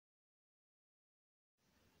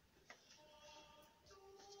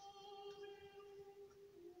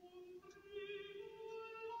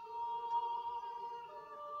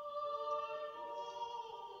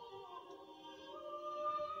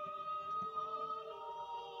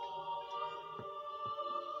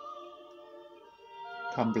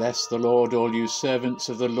Come bless the Lord, all you servants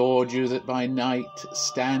of the Lord, you that by night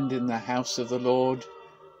stand in the house of the Lord.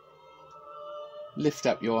 Lift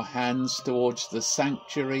up your hands towards the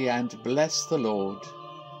sanctuary and bless the Lord.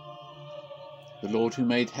 The Lord who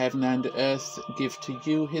made heaven and earth give to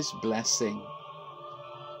you his blessing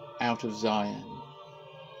out of Zion.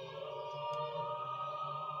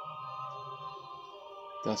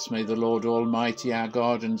 Thus may the Lord Almighty, our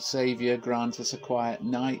God and Saviour, grant us a quiet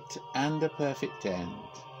night and a perfect end.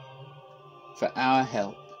 For our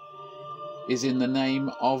help is in the name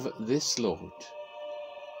of this Lord,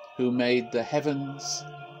 who made the heavens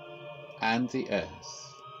and the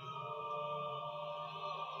earth.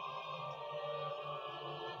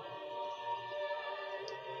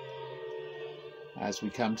 As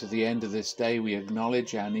we come to the end of this day, we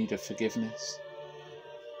acknowledge our need of forgiveness.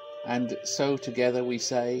 And so together we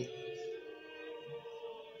say,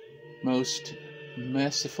 Most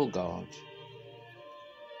merciful God,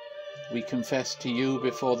 we confess to you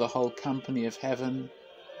before the whole company of heaven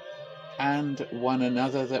and one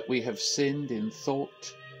another that we have sinned in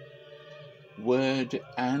thought, word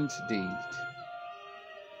and deed,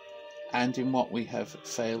 and in what we have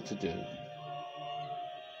failed to do.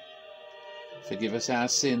 Forgive us our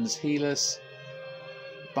sins, heal us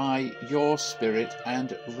by your Spirit,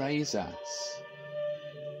 and raise us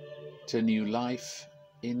to new life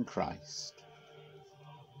in Christ.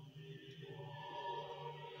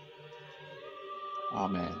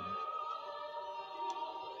 Amen.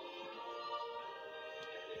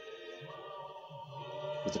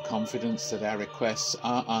 With the confidence that our requests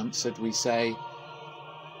are answered, we say,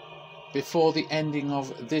 before the ending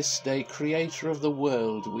of this day, Creator of the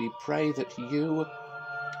world, we pray that you,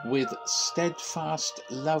 with steadfast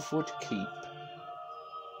love, would keep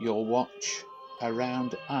your watch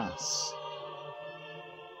around us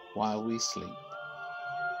while we sleep.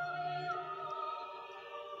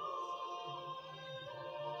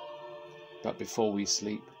 But before we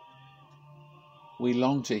sleep, we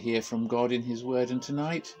long to hear from God in his word, and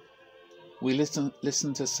tonight we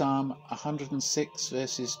listen to Psalm 106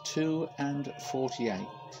 verses 2 and 48,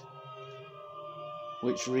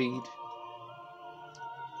 which read,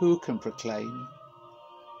 Who can proclaim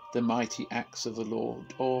the mighty acts of the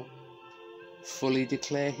Lord, or fully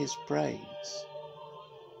declare his praise?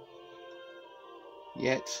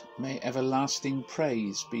 Yet may everlasting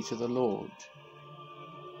praise be to the Lord,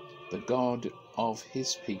 the God of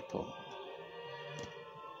his people.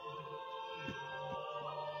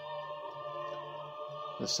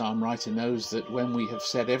 The psalm writer knows that when we have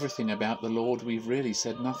said everything about the Lord, we've really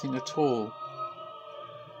said nothing at all.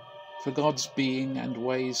 For God's being and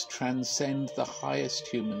ways transcend the highest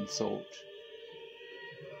human thought.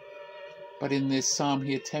 But in this psalm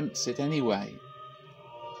he attempts it anyway,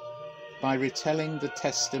 by retelling the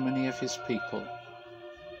testimony of his people.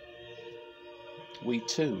 We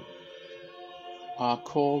too are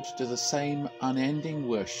called to the same unending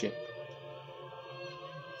worship,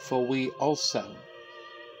 for we also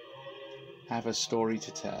have a story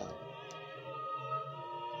to tell.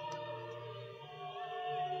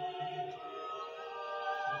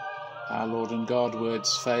 Our Lord and God,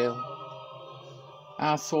 words fail,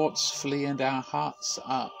 our thoughts flee, and our hearts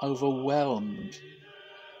are overwhelmed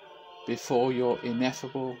before your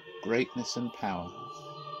ineffable greatness and power.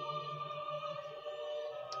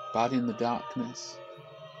 But in the darkness,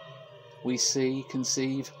 we see,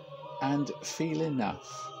 conceive, and feel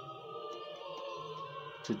enough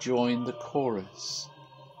to join the chorus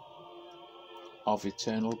of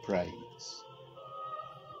eternal praise.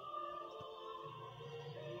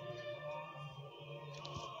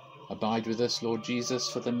 Abide with us, Lord Jesus,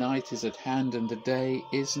 for the night is at hand and the day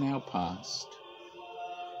is now past.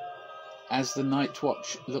 As the night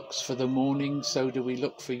watch looks for the morning, so do we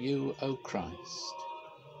look for you, O Christ.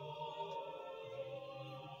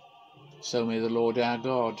 So may the Lord our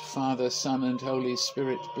God, Father, Son, and Holy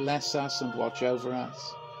Spirit bless us and watch over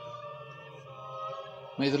us.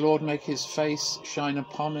 May the Lord make his face shine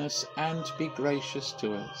upon us and be gracious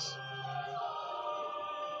to us.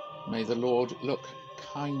 May the Lord look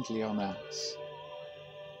kindly on us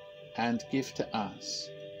and give to us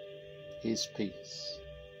his peace.